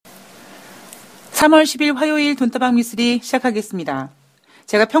3월 10일 화요일 돈다방 미쓰리 시작하겠습니다.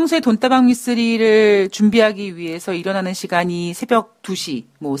 제가 평소에 돈다방 미쓰리를 준비하기 위해서 일어나는 시간이 새벽 2시,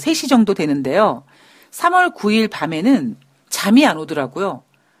 3시 정도 되는데요. 3월 9일 밤에는 잠이 안 오더라고요.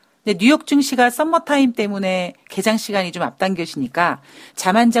 근데 뉴욕 증시가 썸머타임 때문에 개장 시간이 좀 앞당겨지니까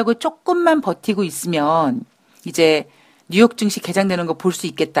잠 안 자고 조금만 버티고 있으면 이제 뉴욕 증시 개장되는 거 볼 수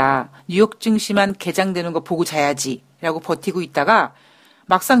있겠다. 뉴욕 증시만 개장되는 거 보고 자야지 라고 버티고 있다가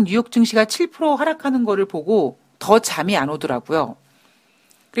막상 뉴욕 증시가 7% 하락하는 거를 보고 더 잠이 안 오더라고요.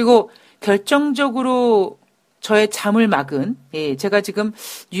 그리고 결정적으로 저의 잠을 막은, 제가 지금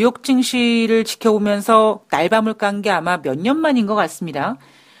뉴욕 증시를 지켜보면서 날밤을 깐 게 아마 몇 년 만인 것 같습니다.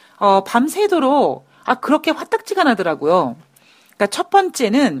 밤새도록, 그렇게 화딱지가 나더라고요. 그러니까 첫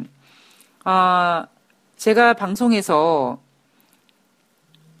번째는, 제가 방송에서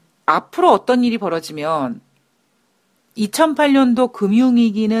앞으로 어떤 일이 벌어지면 2008년도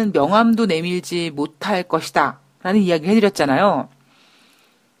금융위기는 명암도 내밀지 못할 것이다 라는 이야기를 해드렸잖아요.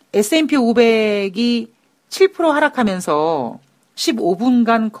 S&P 500이 7% 하락하면서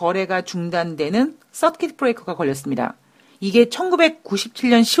 15분간 거래가 중단되는 서킷브레이커가 걸렸습니다. 이게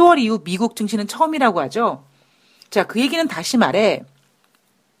 1997년 10월 이후 미국 증시는 처음이라고 하죠. 자, 그 얘기는 다시 말해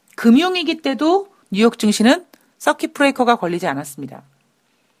금융위기 때도 뉴욕 증시는 서킷브레이커가 걸리지 않았습니다.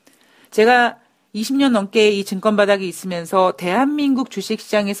 제가 20년 넘게 이 증권 바닥에 있으면서 대한민국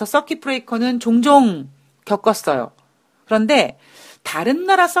주식시장에서 서킷브레이커는 종종 겪었어요. 그런데 다른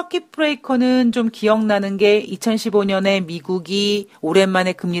나라 서킷브레이커는 좀 기억나는 게 2015년에 미국이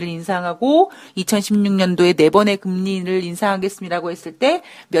오랜만에 금리를 인상하고 2016년도에 4번의 금리를 인상하겠습니다라고 했을 때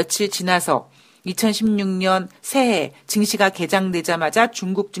며칠 지나서 2016년 새해 증시가 개장되자마자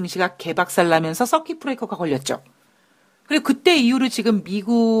중국 증시가 개박살나면서 서킷브레이커가 걸렸죠. 그리고 그때 이후로 지금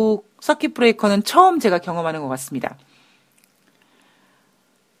미국 서킷브레이커는 처음 제가 경험하는 것 같습니다.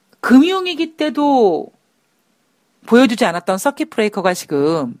 금융위기 때도 보여주지 않았던 서킷브레이커가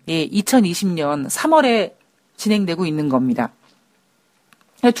지금 2020년 3월에 진행되고 있는 겁니다.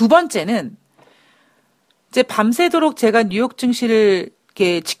 두 번째는 이제 밤새도록 제가 뉴욕 증시를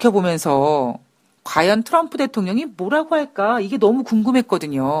이렇게 지켜보면서 과연 트럼프 대통령이 뭐라고 할까 이게 너무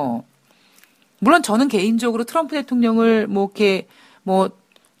궁금했거든요. 물론 저는 개인적으로 트럼프 대통령을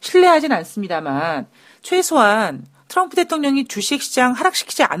신뢰하진 않습니다만 최소한 트럼프 대통령이 주식시장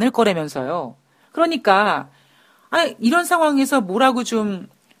하락시키지 않을 거라면서요. 그러니까 이런 상황에서 뭐라고 좀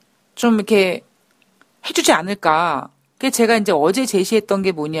이렇게 해주지 않을까. 그게 제가 이제 어제 제시했던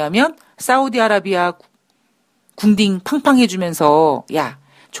게 뭐냐면 사우디아라비아 군딩 팡팡 해주면서 야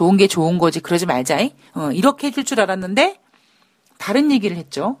좋은 게 좋은 거지 그러지 말자. 이렇게 해줄 줄 알았는데 다른 얘기를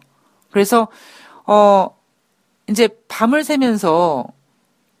했죠. 그래서 이제 밤을 새면서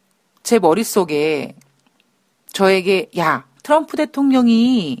제 머릿속에 저에게 야 트럼프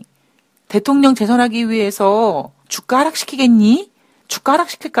대통령이 대통령 재선하기 위해서 주가 하락시키겠니? 주가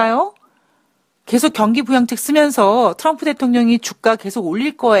하락시킬까요? 계속 경기 부양책 쓰면서 트럼프 대통령이 주가 계속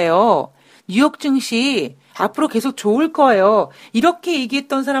올릴 거예요. 뉴욕 증시 앞으로 계속 좋을 거예요. 이렇게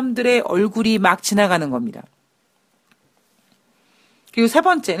얘기했던 사람들의 얼굴이 막 지나가는 겁니다. 그리고 세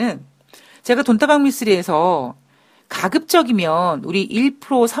번째는 제가 돈다방 미쓰리에서 가급적이면 우리 1%,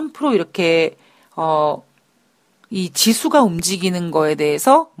 3% 이렇게 이 지수가 움직이는 거에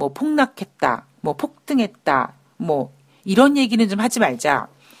대해서 폭락했다, 폭등했다, 이런 얘기는 좀 하지 말자.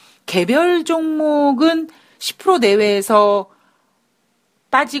 개별 종목은 10% 내외에서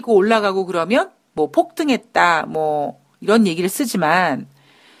빠지고 올라가고 그러면 폭등했다, 이런 얘기를 쓰지만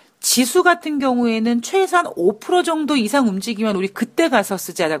지수 같은 경우에는 최소한 5% 정도 이상 움직이면 우리 그때 가서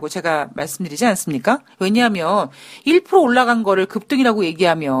쓰자라고 제가 말씀드리지 않습니까? 왜냐하면 1% 올라간 거를 급등이라고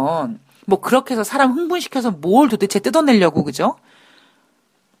얘기하면 그렇게 해서 사람 흥분시켜서 뭘 도대체 뜯어내려고, 그죠?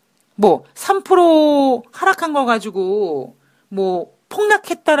 3% 하락한 거 가지고,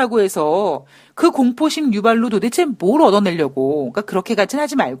 폭락했다라고 해서 그 공포심 유발로 도대체 뭘 얻어내려고. 그러니까 그렇게 같이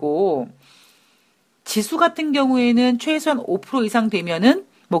하지 말고, 지수 같은 경우에는 최소한 5% 이상 되면은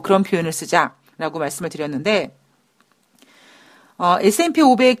그런 표현을 쓰자라고 말씀을 드렸는데, S&P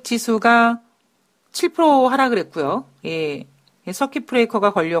 500 지수가 7% 하락을 했고요.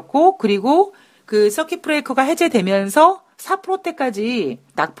 서킷브레이커가 걸렸고 그리고 그 서킷브레이커가 해제되면서 4%대까지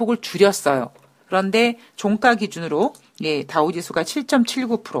낙폭을 줄였어요. 그런데 종가 기준으로 다우지수가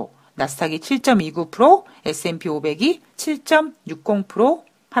 7.79%, 나스닥이 7.29%, S&P 500이 7.60%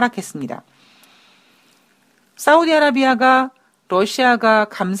 하락했습니다. 사우디아라비아가 러시아가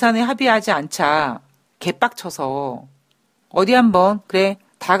감산에 합의하지 않자 개빡쳐서 어디 한번 그래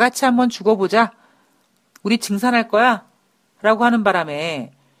다 같이 한번 죽어보자. 우리 증산할 거야. 라고 하는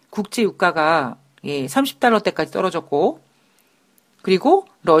바람에 국제 유가가 $30대까지 떨어졌고 그리고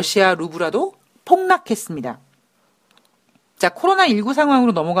러시아 루블화도 폭락했습니다. 자, 코로나19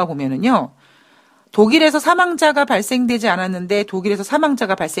 상황으로 넘어가 보면은요. 독일에서 사망자가 발생되지 않았는데 독일에서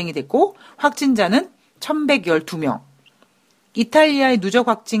사망자가 발생이 됐고 확진자는 1112명. 이탈리아의 누적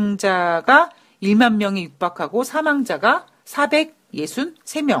확진자가 1만 명에 육박하고 사망자가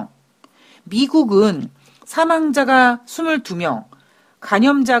 463명. 미국은 사망자가 22명,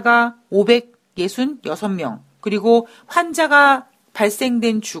 감염자가 566명, 그리고 환자가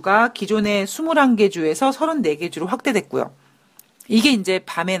발생된 주가 기존의 21개 주에서 34개 주로 확대됐고요. 이게 이제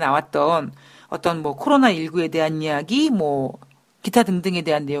밤에 나왔던 어떤 뭐 코로나19에 대한 이야기, 뭐 기타 등등에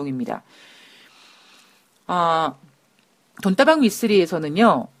대한 내용입니다. 돈다방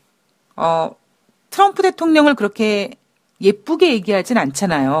미스리에서는요, 트럼프 대통령을 그렇게 예쁘게 얘기하진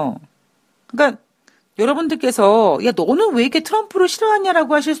않잖아요. 그러니까 여러분들께서 야 너는 왜 이렇게 트럼프를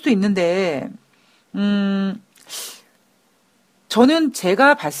싫어하냐라고 하실 수도 있는데, 저는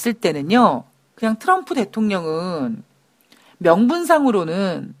제가 봤을 때는요, 그냥 트럼프 대통령은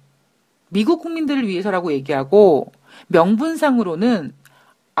명분상으로는 미국 국민들을 위해서라고 얘기하고 명분상으로는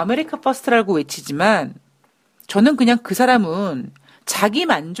아메리카 퍼스트라고 외치지만 저는 그냥 그 사람은 자기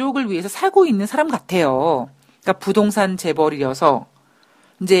만족을 위해서 살고 있는 사람 같아요. 그러니까 부동산 재벌이어서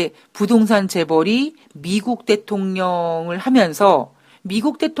이제 부동산 재벌이 미국 대통령을 하면서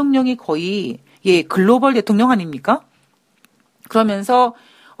미국 대통령이 거의 글로벌 대통령 아닙니까? 그러면서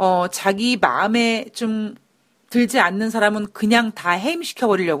자기 마음에 좀 들지 않는 사람은 그냥 다 해임시켜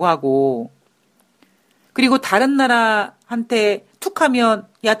버리려고 하고, 그리고 다른 나라한테 툭하면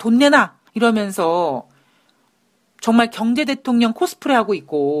야 돈 내놔 이러면서 정말 경제 대통령 코스프레 하고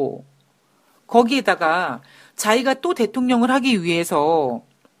있고, 거기에다가 자기가 또 대통령을 하기 위해서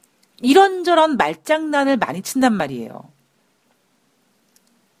이런저런 말장난을 많이 친단 말이에요.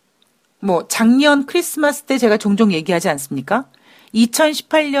 뭐 작년 크리스마스 때 제가 종종 얘기하지 않습니까?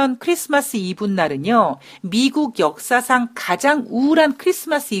 2018년 크리스마스 이브 날은요, 미국 역사상 가장 우울한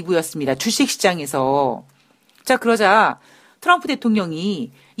크리스마스 이브였습니다. 주식시장에서. 자, 그러자 트럼프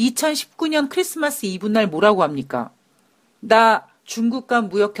대통령이 2019년 크리스마스 이브 날 뭐라고 합니까? 나 중국과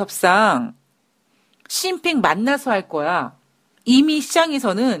무역협상 시진핑 만나서 할 거야. 이미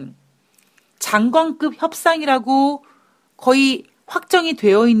시장에서는 장관급 협상이라고 거의 확정이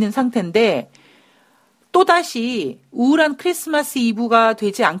되어 있는 상태인데 또다시 우울한 크리스마스 이브가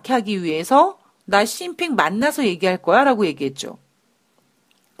되지 않게 하기 위해서 나 시진핑 만나서 얘기할 거야 라고 얘기했죠.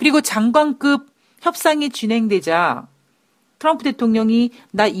 그리고 장관급 협상이 진행되자 트럼프 대통령이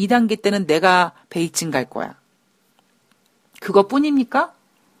나 2단계 때는 내가 베이징 갈 거야. 그것뿐입니까?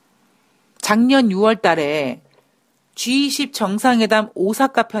 작년 6월 달에 G20 정상회담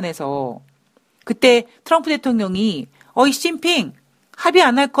오사카 편에서 그때 트럼프 대통령이 어이 시진핑 합의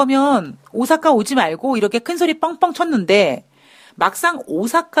안 할 거면 오사카 오지 말고 이렇게 큰 소리 뻥뻥 쳤는데 막상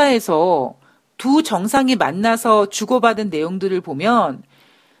오사카에서 두 정상이 만나서 주고받은 내용들을 보면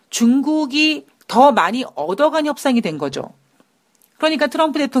중국이 더 많이 얻어간 협상이 된 거죠. 그러니까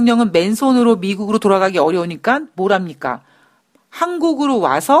트럼프 대통령은 맨손으로 미국으로 돌아가기 어려우니까 뭘 합니까? 한국으로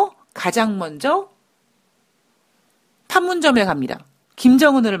와서 가장 먼저 판문점에 갑니다.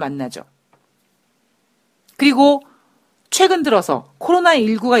 김정은을 만나죠. 그리고 최근 들어서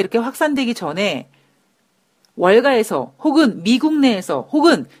코로나19가 이렇게 확산되기 전에 월가에서 혹은 미국 내에서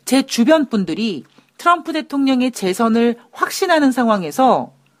혹은 제 주변 분들이 트럼프 대통령의 재선을 확신하는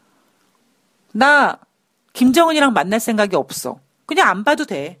상황에서 나 김정은이랑 만날 생각이 없어. 그냥 안 봐도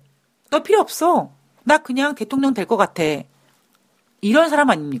돼. 너 필요 없어. 나 그냥 대통령 될 것 같아. 이런 사람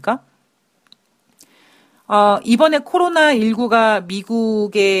아닙니까? 이번에 코로나19가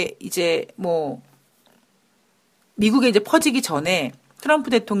미국에 이제 퍼지기 전에 트럼프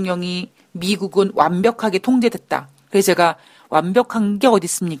대통령이 미국은 완벽하게 통제됐다. 그래서 제가 완벽한 게 어디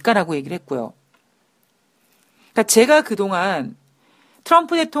있습니까? 라고 얘기를 했고요. 그러니까 제가 그동안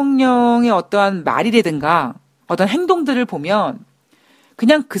트럼프 대통령의 어떠한 말이라든가 어떤 행동들을 보면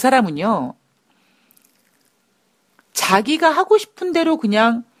그냥 그 사람은요, 자기가 하고 싶은 대로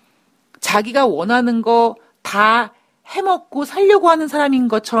그냥 자기가 원하는 거 다 해먹고 살려고 하는 사람인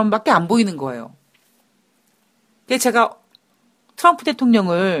것처럼밖에 안 보이는 거예요. 그래서 제가 트럼프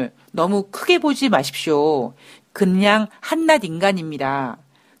대통령을 너무 크게 보지 마십시오. 그냥 한낱 인간입니다.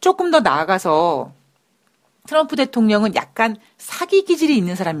 조금 더 나아가서 트럼프 대통령은 약간 사기 기질이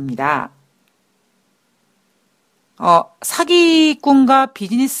있는 사람입니다. 사기꾼과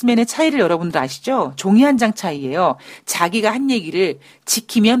비즈니스맨의 차이를 여러분들 아시죠? 종이 한 장 차이예요. 자기가 한 얘기를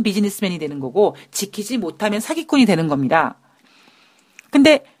지키면 비즈니스맨이 되는 거고 지키지 못하면 사기꾼이 되는 겁니다.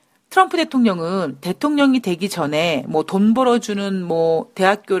 근데 트럼프 대통령은 대통령이 되기 전에 돈 벌어주는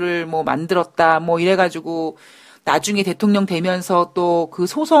대학교를 만들었다 이래가지고 나중에 대통령 되면서 또 그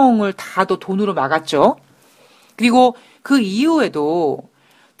소송을 다 또 돈으로 막았죠. 그리고 그 이후에도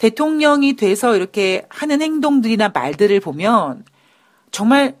대통령이 돼서 이렇게 하는 행동들이나 말들을 보면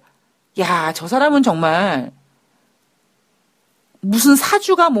정말 야, 저 사람은 정말 무슨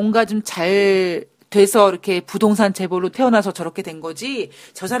사주가 뭔가 좀 잘 돼서 이렇게 부동산 재벌로 태어나서 저렇게 된 거지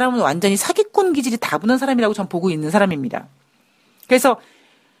저 사람은 완전히 사기꾼 기질이 다분한 사람이라고 전 보고 있는 사람입니다. 그래서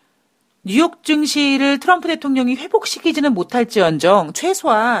뉴욕 증시를 트럼프 대통령이 회복시키지는 못할지언정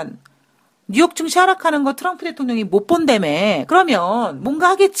최소한 뉴욕 증시 하락하는 거 트럼프 대통령이 못 본다며. 그러면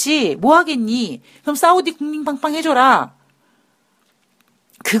뭔가 하겠지. 뭐 하겠니? 그럼 사우디 국민빵빵 해줘라.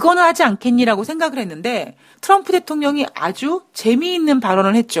 그거는 하지 않겠니라고 생각을 했는데 트럼프 대통령이 아주 재미있는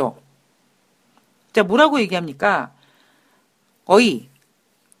발언을 했죠. 자, 뭐라고 얘기합니까? 어이,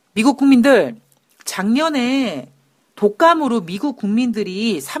 미국 국민들 작년에 독감으로 미국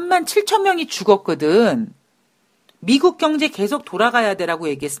국민들이 3만 7천 명이 죽었거든. 미국 경제 계속 돌아가야 되라고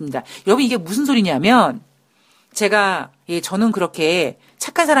얘기했습니다. 여러분 이게 무슨 소리냐면 저는 그렇게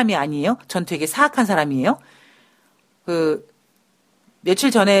착한 사람이 아니에요. 전 되게 사악한 사람이에요.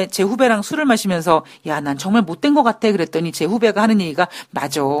 며칠 전에 제 후배랑 술을 마시면서 야, 난 정말 못된 것 같아 그랬더니 제 후배가 하는 얘기가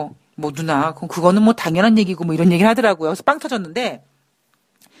맞아. 뭐 누나 그거는 뭐 당연한 얘기고 뭐 이런 얘기를 하더라고요. 그래서 빵 터졌는데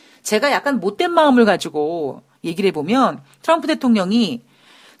제가 약간 못된 마음을 가지고 얘기를 해보면 트럼프 대통령이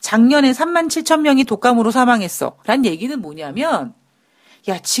작년에 3만 7천 명이 독감으로 사망했어. 라는 얘기는 뭐냐면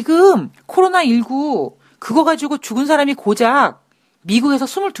야, 지금 코로나19 그거 가지고 죽은 사람이 고작 미국에서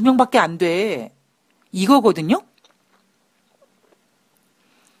 22명밖에 안 돼. 이거거든요.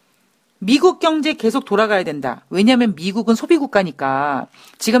 미국 경제 계속 돌아가야 된다. 왜냐하면 미국은 소비국가니까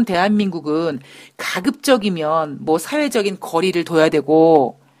지금 대한민국은 가급적이면 뭐 사회적인 거리를 둬야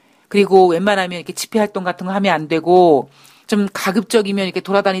되고 그리고 웬만하면 이렇게 집회 활동 같은 거 하면 안 되고 좀 가급적이면 이렇게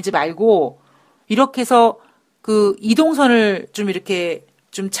돌아다니지 말고 이렇게 해서 그 이동선을 좀 이렇게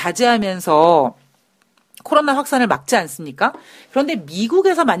좀 자제하면서 코로나 확산을 막지 않습니까? 그런데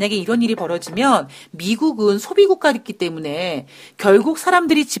미국에서 만약에 이런 일이 벌어지면 미국은 소비국가이기 때문에 결국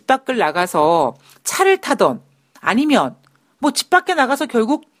사람들이 집 밖을 나가서 차를 타던 아니면 뭐 집 밖에 나가서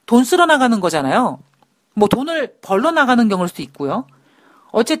결국 돈 쓸어 나가는 거잖아요. 뭐 돈을 벌러 나가는 경우일 수도 있고요.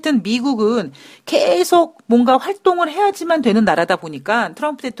 어쨌든 미국은 계속 뭔가 활동을 해야지만 되는 나라다 보니까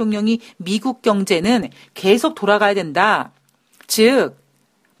트럼프 대통령이 미국 경제는 계속 돌아가야 된다. 즉,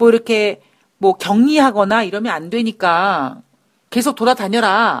 뭐 이렇게 뭐 격리하거나 이러면 안 되니까 계속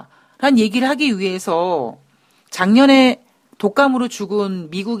돌아다녀라 라는 얘기를 하기 위해서 작년에 독감으로 죽은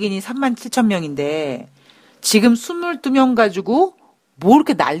미국인이 3만 7천 명인데 지금 22명 가지고 뭐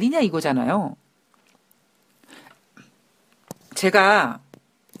이렇게 난리냐 이거잖아요. 제가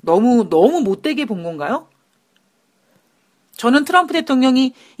너무 못되게 본 건가요? 저는 트럼프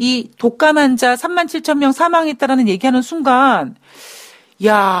대통령이 이 독감 환자 3만 7천 명 사망했다라는 얘기하는 순간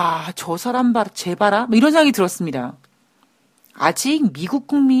야, 저 사람 봐라, 쟤 봐라 뭐 이런 생각이 들었습니다. 아직 미국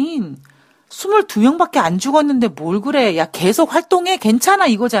국민 22명밖에 안 죽었는데 뭘 그래. 야, 계속 활동해. 괜찮아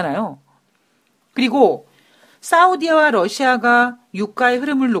이거잖아요. 그리고 사우디와 러시아가 유가의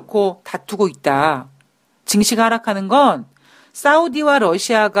흐름을 놓고 다투고 있다. 증시가 하락하는 건 사우디와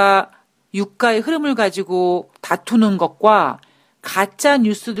러시아가 유가의 흐름을 가지고 다투는 것과 가짜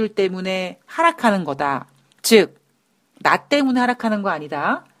뉴스들 때문에 하락하는 거다. 즉, 나 때문에 하락하는 거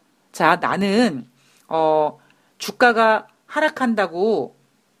아니다. 자, 나는 주가가 하락한다고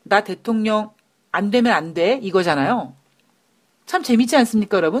나 대통령 안 되면 안 돼 이거잖아요. 참 재밌지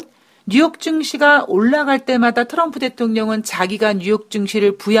않습니까, 여러분? 뉴욕 증시가 올라갈 때마다 트럼프 대통령은 자기가 뉴욕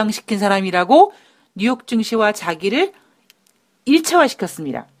증시를 부양시킨 사람이라고 뉴욕 증시와 자기를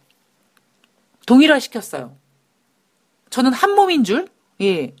일체화시켰습니다. 동일화시켰어요. 저는 한 몸인 줄,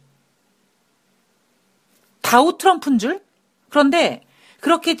 예. 다우 트럼프인 줄? 그런데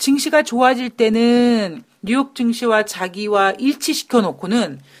그렇게 증시가 좋아질 때는 뉴욕 증시와 자기와 일치시켜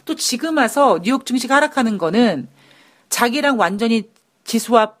놓고는 또 지금 와서 뉴욕 증시가 하락하는 거는 자기랑 완전히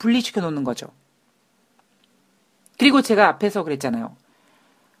지수와 분리시켜 놓는 거죠. 그리고 제가 앞에서 그랬잖아요.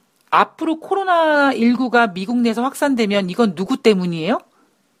 앞으로 코로나19가 미국 내에서 확산되면 이건 누구 때문이에요?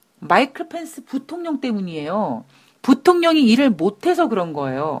 마이크 펜스 부통령 때문이에요. 부통령이 일을 못해서 그런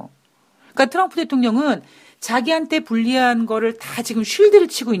거예요. 그러니까 트럼프 대통령은 자기한테 불리한 거를 다 지금 쉴드를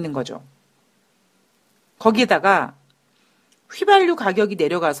치고 있는 거죠. 거기에다가 휘발유 가격이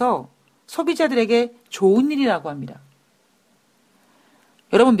내려가서 소비자들에게 좋은 일이라고 합니다.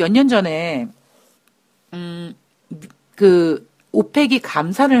 여러분 몇 년 전에 오펙이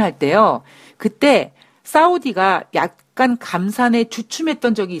감산을 할 때요. 그때 사우디가 약간 감산에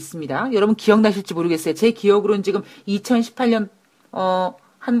주춤했던 적이 있습니다. 여러분 기억나실지 모르겠어요. 제 기억으로는 지금 2018년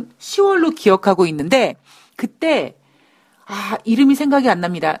한 10월로 기억하고 있는데 그때 이름이 생각이 안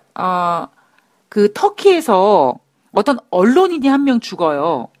납니다. 그 터키에서 어떤 언론인이 한 명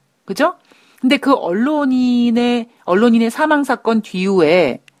죽어요. 그죠? 근데 그 언론인의 사망 사건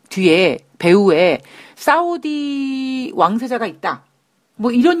뒤에 배후에 사우디 왕세자가 있다.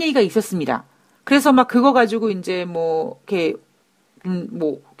 뭐 이런 얘기가 있었습니다. 그래서 막 그거 가지고 이제 이렇게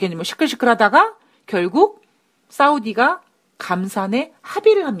시끌시끌하다가 결국 사우디가 감산에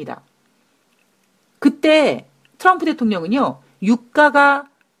합의를 합니다. 그때 트럼프 대통령은요, 유가가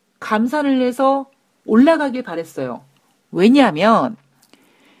감산을 해서 올라가길 바랬어요. 왜냐하면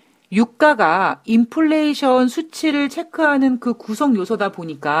유가가 인플레이션 수치를 체크하는 그 구성 요소다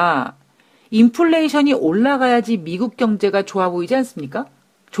보니까 인플레이션이 올라가야지 미국 경제가 좋아 보이지 않습니까?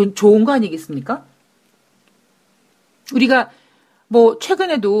 좋은 거 아니겠습니까? 우리가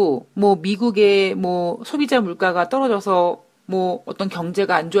최근에도 미국의 소비자 물가가 떨어져서 어떤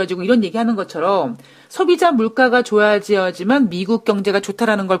경제가 안 좋아지고 이런 얘기하는 것처럼 소비자 물가가 좋아져야지만 미국 경제가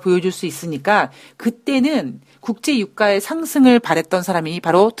좋다라는 걸 보여줄 수 있으니까 그때는 국제 유가의 상승을 바랬던 사람이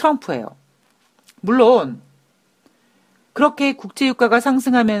바로 트럼프예요. 물론 그렇게 국제 유가가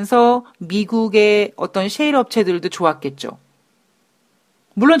상승하면서 미국의 어떤 셰일 업체들도 좋았겠죠.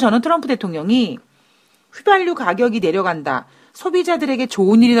 물론 저는 트럼프 대통령이 휘발유 가격이 내려간다, 소비자들에게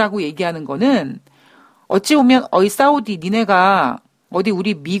좋은 일이라고 얘기하는 거는 어찌 보면 사우디 니네가 어디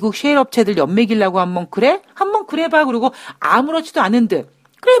우리 미국 셰일 업체들 연맥이려고 한번 그래봐. 그러고 아무렇지도 않은 듯.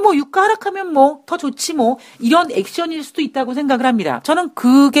 그래 유가 하락하면 더 좋지 이런 액션일 수도 있다고 생각을 합니다. 저는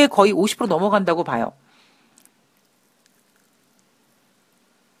그게 거의 50% 넘어간다고 봐요.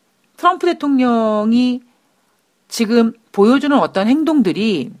 트럼프 대통령이 지금 보여주는 어떤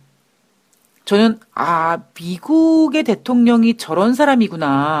행동들이 저는 미국의 대통령이 저런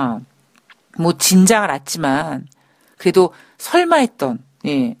사람이구나. 진작을 알았지만 그래도 설마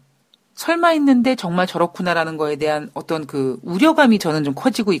했는데 정말 저렇구나라는 거에 대한 어떤 그 우려감이 저는 좀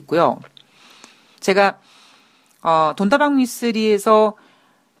커지고 있고요. 제가 돈다방 미스리에서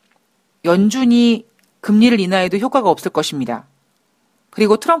연준이 금리를 인하해도 효과가 없을 것입니다.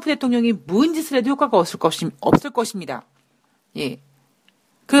 그리고 트럼프 대통령이 무슨 짓을 해도 효과가 없을 것입니다. 예,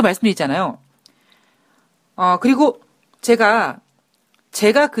 그걸 말씀드리잖아요. 그리고 제가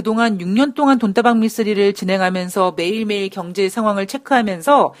그동안 6년 동안 돈다방 미스리를 진행하면서 매일매일 경제 상황을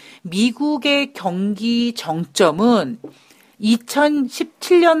체크하면서 미국의 경기 정점은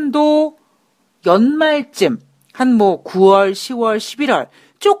 2017년도 연말쯤 한 9월, 10월, 11월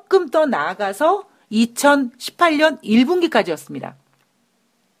조금 더 나아가서 2018년 1분기까지였습니다.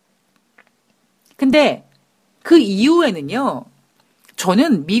 근데 그 이후에는요,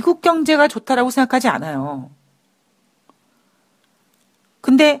 저는 미국 경제가 좋다라고 생각하지 않아요.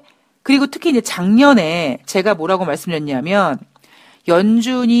 근데 그리고 특히 이제 작년에 제가 뭐라고 말씀드렸냐면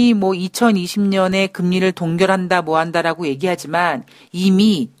연준이 2020년에 금리를 동결한다 한다라고 얘기하지만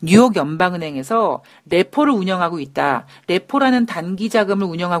이미 뉴욕 연방은행에서 레포를 운영하고 있다. 레포라는 단기 자금을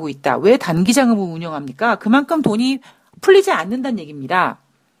운영하고 있다. 왜 단기 자금을 운영합니까? 그만큼 돈이 풀리지 않는다는 얘기입니다.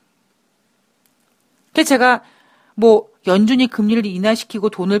 그래서 제가 연준이 금리를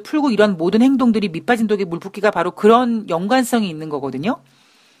인하시키고 돈을 풀고 이런 모든 행동들이 밑빠진 독에 물 붓기가 바로 그런 연관성이 있는 거거든요.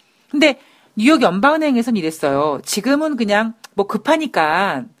 근데 뉴욕 연방은행에서는 이랬어요. 지금은 그냥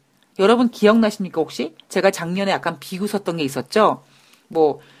급하니까 여러분 기억나십니까 혹시? 제가 작년에 약간 비웃었던 게 있었죠.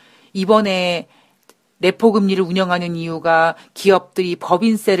 이번에 레포 금리를 운영하는 이유가 기업들이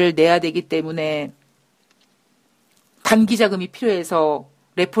법인세를 내야 되기 때문에 단기 자금이 필요해서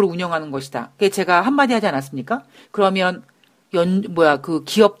레포를 운영하는 것이다. 그게 제가 한마디 하지 않았습니까? 그러면 그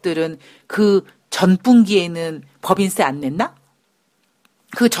기업들은 그 전분기에는 법인세 안 냈나?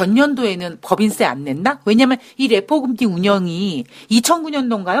 그 전년도에는 법인세 안 냈나? 왜냐면 이 레포 금리 운영이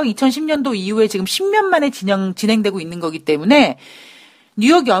 2009년도인가요? 2010년도 이후에 지금 10년 만에 진행되고 있는 거기 때문에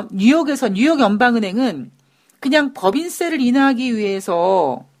뉴욕 연방은행은 그냥 법인세를 인하하기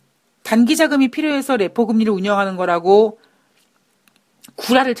위해서 단기 자금이 필요해서 레포 금리를 운영하는 거라고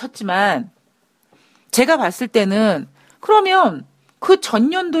구라를 쳤지만 제가 봤을 때는 그러면 그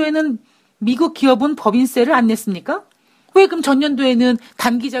전년도에는 미국 기업은 법인세를 안 냈습니까? 왜 그럼 전년도에는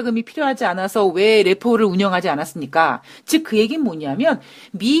단기 자금이 필요하지 않아서 왜 레포를 운영하지 않았습니까? 즉 그 얘기는 뭐냐면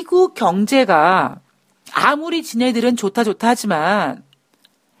미국 경제가 아무리 지네들은 좋다 하지만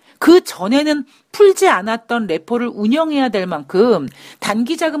그 전에는 풀지 않았던 레포를 운영해야 될 만큼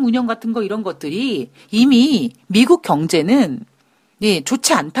단기 자금 운영 같은 거 이런 것들이 이미 미국 경제는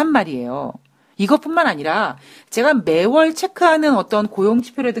좋지 않단 말이에요. 이것뿐만 아니라 제가 매월 체크하는 어떤 고용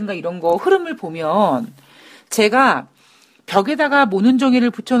지표라든가 이런 거 흐름을 보면 제가 벽에다가 모는 종이를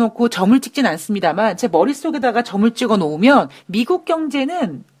붙여놓고 점을 찍진 않습니다만 제 머릿속에다가 점을 찍어 놓으면 미국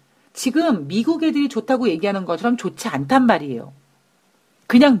경제는 지금 미국 애들이 좋다고 얘기하는 것처럼 좋지 않단 말이에요.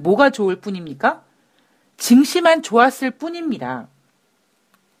 그냥 뭐가 좋을 뿐입니까? 증시만 좋았을 뿐입니다.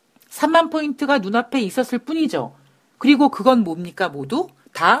 3만 포인트가 눈앞에 있었을 뿐이죠. 그리고 그건 뭡니까? 모두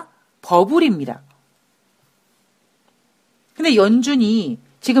다 버블입니다. 근데 연준이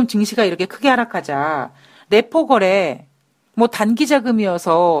지금 증시가 이렇게 크게 하락하자 레포 거래 뭐 단기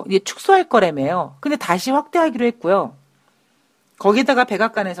자금이어서 이제 축소할 거라며요. 근데 다시 확대하기로 했고요. 거기다가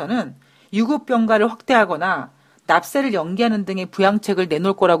백악관에서는 유급 병가를 확대하거나 납세를 연기하는 등의 부양책을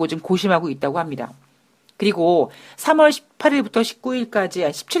내놓을 거라고 지금 고심하고 있다고 합니다. 그리고 3월 18일부터 19일까지,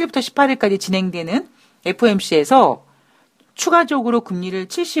 17일부터 18일까지 진행되는 FOMC에서 추가적으로 금리를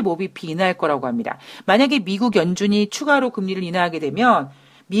 75bp 인하할 거라고 합니다. 만약에 미국 연준이 추가로 금리를 인하하게 되면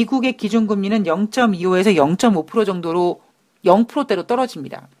미국의 기준금리는 0.25에서 0.5% 정도로 0%대로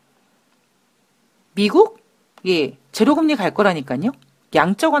떨어집니다. 미국? 예, 제로금리 갈 거라니까요.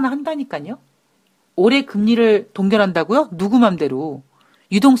 양적 완화한다니까요. 올해 금리를 동결한다고요? 누구 맘대로.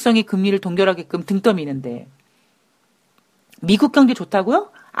 유동성이 금리를 동결하게끔 등 떠미는데. 미국 경제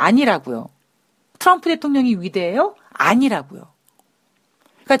좋다고요? 아니라고요. 트럼프 대통령이 위대해요? 아니라고요.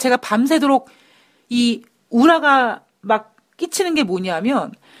 그러니까 제가 밤새도록 이 우라가 막 끼치는 게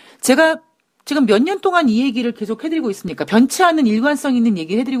뭐냐면 제가 지금 몇 년 동안 이 얘기를 계속 해드리고 있으니까 변치 않는 일관성 있는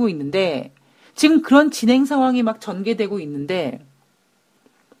얘기를 해드리고 있는데 지금 그런 진행 상황이 막 전개되고 있는데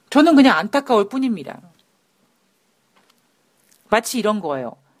저는 그냥 안타까울 뿐입니다. 마치 이런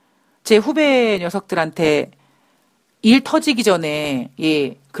거예요. 제 후배 녀석들한테 일 터지기 전에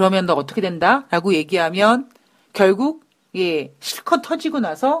예 그러면 너 어떻게 된다? 라고 얘기하면 결국 예 실컷 터지고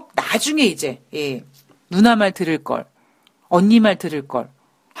나서 나중에 이제 예 누나 말 들을 걸 언니 말 들을 걸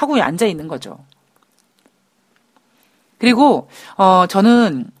하고 앉아 있는 거죠. 그리고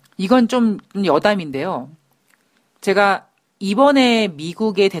저는 이건 좀 여담인데요. 제가 이번에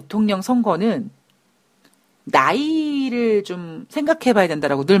미국의 대통령 선거는 나이를 좀 생각해 봐야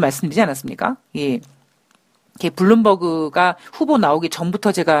된다라고 늘 말씀드리지 않았습니까? 예. 블룸버그가 후보 나오기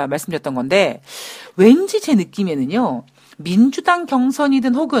전부터 제가 말씀드렸던 건데 왠지 제 느낌에는요. 민주당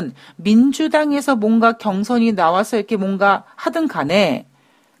경선이든 혹은 민주당에서 뭔가 경선이 나와서 이렇게 뭔가 하든 간에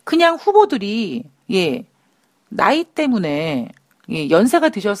그냥 후보들이 예. 나이 때문에 예, 연세가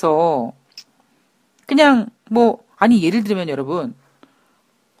드셔서 그냥 뭐 아니 예를 들면 여러분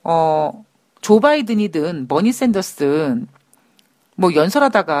조 바이든이든 버니 샌더스든 뭐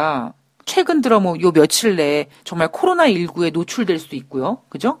연설하다가 최근 들어 뭐 요 며칠 내에 정말 코로나19에 노출될 수도 있고요.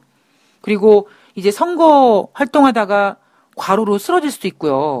 그죠? 그리고 이제 선거 활동하다가 과로로 쓰러질 수도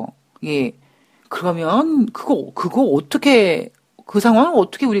있고요. 예. 그러면 그거 어떻게 그 상황을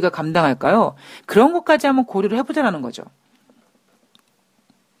어떻게 우리가 감당할까요? 그런 것까지 한번 고려를 해보자라는 거죠.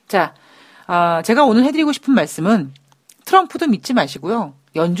 자, 제가 오늘 해드리고 싶은 말씀은 트럼프도 믿지 마시고요.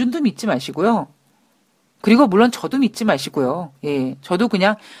 연준도 믿지 마시고요. 그리고 물론 저도 믿지 마시고요. 예, 저도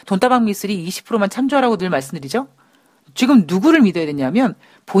그냥 돈다방 미쓰리 20%만 참조하라고 늘 말씀드리죠. 지금 누구를 믿어야 되냐면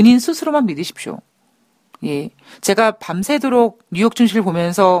본인 스스로만 믿으십시오. 예, 제가 밤새도록 뉴욕 증시를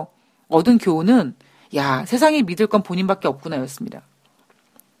보면서 얻은 교훈은 야, 세상에 믿을 건 본인밖에 없구나였습니다.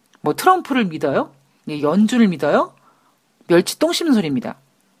 뭐 트럼프를 믿어요? 예, 연준을 믿어요? 멸치 똥 씹는 소리입니다.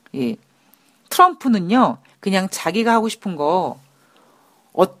 예, 트럼프는요, 그냥 자기가 하고 싶은 거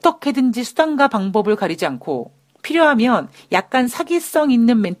어떻게든지 수단과 방법을 가리지 않고 필요하면 약간 사기성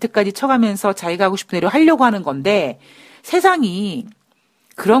있는 멘트까지 쳐가면서 자기가 하고 싶은 대로 하려고 하는 건데 세상이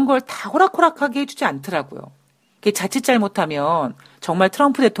그런 걸 다 호락호락하게 해주지 않더라고요. 자칫 잘못하면 정말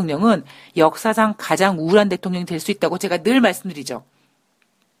트럼프 대통령은 역사상 가장 우울한 대통령이 될 수 있다고 제가 늘 말씀드리죠.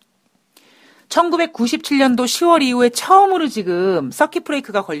 1997년도 10월 이후에 처음으로 지금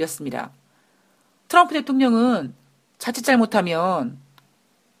서킷브레이커가 걸렸습니다. 트럼프 대통령은 자칫 잘못하면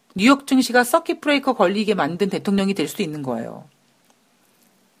뉴욕 증시가 서킷브레이커 걸리게 만든 대통령이 될 수도 있는 거예요.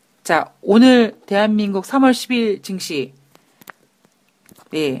 자, 오늘 대한민국 3월 10일 증시.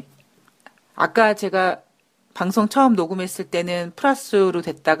 네. 아까 제가 방송 처음 녹음했을 때는 플러스로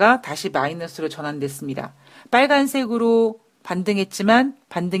됐다가 다시 마이너스로 전환됐습니다. 빨간색으로 반등했지만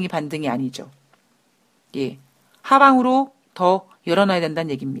반등이 아니죠. 예. 하방으로 더 열어놔야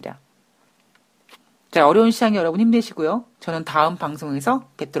된다는 얘기입니다. 자, 어려운 시장에 여러분 힘내시고요. 저는 다음 방송에서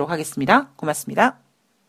뵙도록 하겠습니다. 고맙습니다.